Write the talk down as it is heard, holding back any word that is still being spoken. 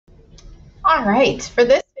All right, for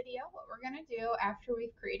this video, what we're going to do after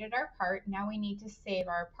we've created our part, now we need to save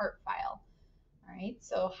our part file. All right,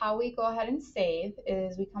 so how we go ahead and save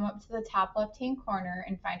is we come up to the top left-hand corner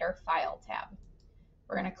and find our File tab.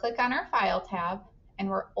 We're going to click on our File tab, and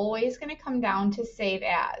we're always going to come down to Save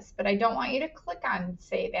As, but I don't want you to click on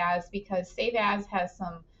Save As because Save As has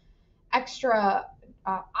some extra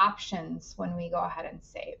options when we go ahead and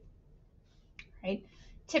save. All right.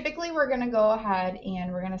 Typically, we're going to go ahead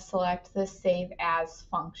and we're going to select the Save As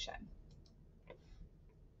function.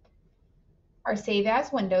 Our Save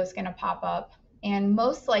As window is going to pop up, and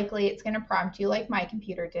most likely it's going to prompt you, like my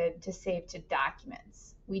computer did, to save to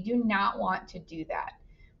Documents. We do not want to do that.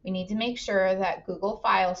 We need to make sure that Google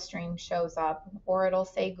File Stream shows up, or it'll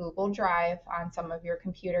say Google Drive on some of your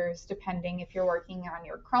computers, depending if you're working on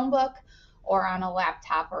your Chromebook or on a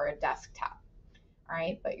laptop or a desktop. All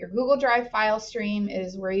right, but your Google Drive file stream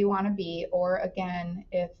is where you want to be, or again,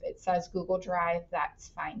 if it says Google Drive, that's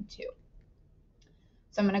fine too.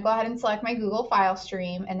 So I'm going to go ahead and select my Google file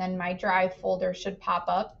stream, and then my Drive folder should pop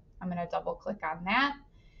up. I'm going to double click on that,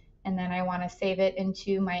 and then I want to save it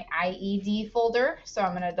into my IED folder, so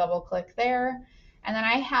I'm going to double click there. And then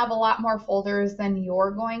I have a lot more folders than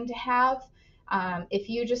you're going to have. If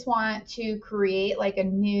you just want to create like a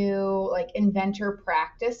new Inventor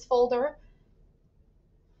practice folder,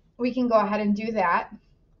 we can go ahead and do that.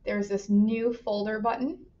 There's this new folder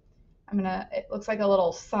button. It looks like a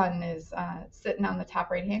little sun is sitting on the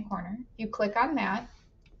top right hand corner. If you click on that,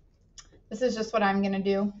 this is just what I'm gonna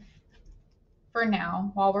do for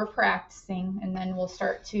now while we're practicing, and then we'll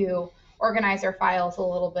start to organize our files a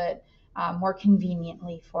little bit more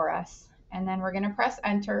conveniently for us. And then we're gonna press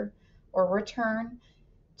enter or return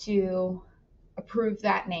to approve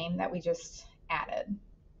that name that we just added.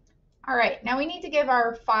 All right, now we need to give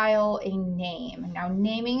our file a name. Now,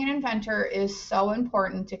 naming an Inventor is so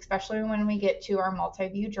important, especially when we get to our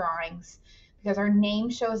multi-view drawings, because our name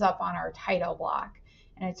shows up on our title block,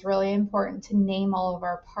 and it's really important to name all of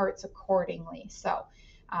our parts accordingly. So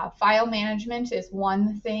file management is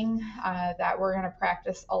one thing that we're going to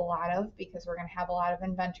practice a lot of, because we're going to have a lot of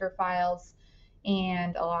Inventor files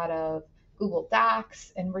and a lot of Google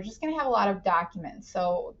Docs, and we're just going to have a lot of documents.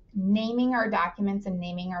 So naming our documents and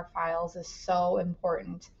naming our files is so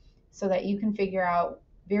important, so that you can figure out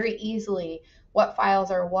very easily what files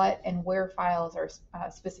are what and where files are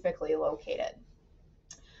specifically located.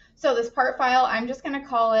 So this part file, I'm just going to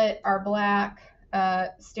call it our black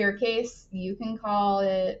staircase. You can call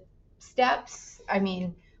it steps. I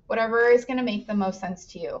mean, whatever is going to make the most sense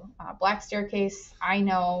to you. Black staircase, I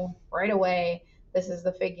know right away this is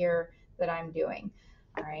the figure that I'm doing.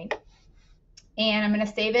 All right. And I'm going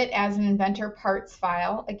to save it as an Inventor parts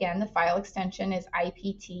file. Again, the file extension is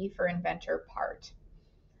IPT for Inventor part.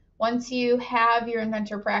 Once you have your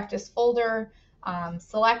Inventor practice folder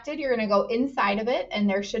selected, you're going to go inside of it, and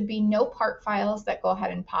there should be no part files that go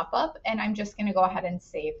ahead and pop up, and I'm just going to go ahead and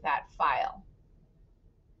save that file.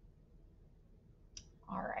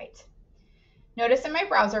 All right. Notice in my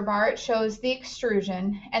browser bar, it shows the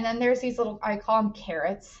extrusion, and then there's these little, I call them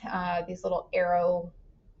carrots, these little arrow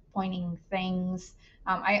pointing things.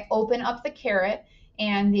 I open up the carrot,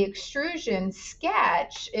 and the extrusion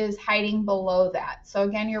sketch is hiding below that. So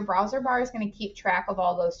again, your browser bar is going to keep track of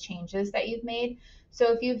all those changes that you've made.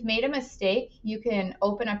 So if you've made a mistake, you can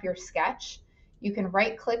open up your sketch, you can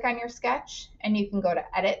right click on your sketch, and you can go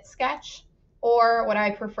to edit sketch, or what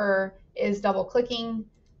I prefer is double clicking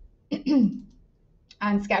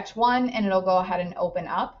on sketch 1, and it'll go ahead and open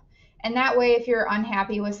up. And that way, if you're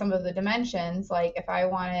unhappy with some of the dimensions, like if I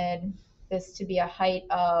wanted this to be a height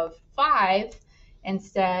of 5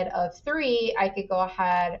 instead of 3, I could go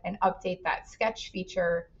ahead and update that sketch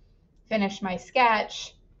feature, finish my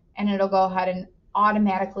sketch, and it'll go ahead and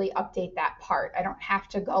automatically update that part. I don't have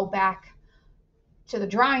to go back to the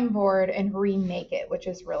drawing board and remake it, which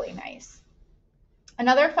is really nice.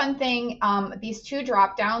 Another fun thing, these two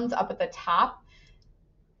drop downs up at the top,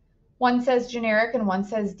 one says generic and one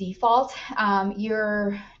says default.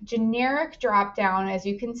 Your generic drop-down, as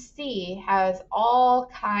you can see, has all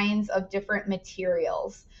kinds of different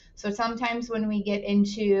materials. So sometimes when we get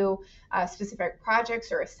into specific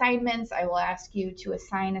projects or assignments, I will ask you to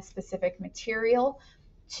assign a specific material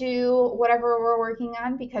to whatever we're working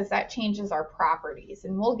on, because that changes our properties.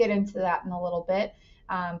 And we'll get into that in a little bit.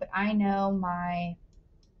 But I know my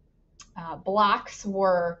blocks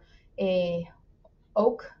were a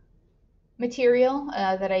oak material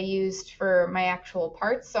that I used for my actual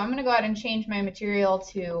parts. So I'm going to go ahead and change my material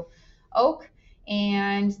to oak,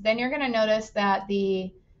 and then you're going to notice that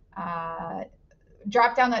the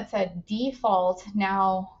drop down that said default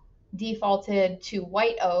now defaulted to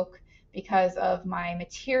white oak, because of my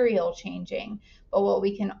material changing. But what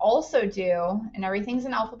we can also do, and everything's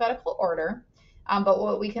in alphabetical order, but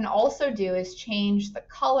what we can also do is change the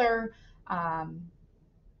color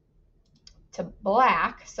to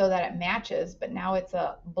black so that it matches, but now it's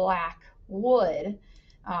a black wood,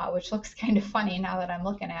 which looks kind of funny now that I'm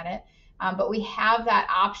looking at it. But we have that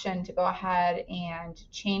option to go ahead and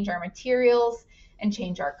change our materials and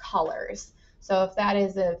change our colors. So if that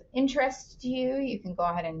is of interest to you, you can go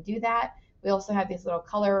ahead and do that. We also have these little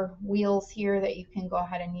color wheels here that you can go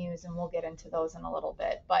ahead and use, and we'll get into those in a little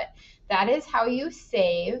bit. But that is how you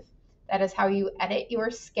save. That is how you edit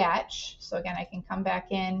your sketch. So again, I can come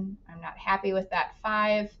back in. I'm not happy with that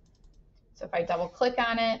 5. So if I double click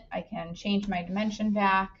on it, I can change my dimension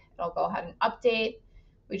back. It'll go ahead and update.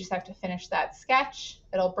 We just have to finish that sketch.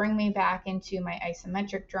 It'll bring me back into my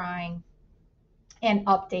isometric drawing and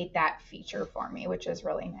update that feature for me, which is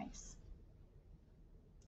really nice.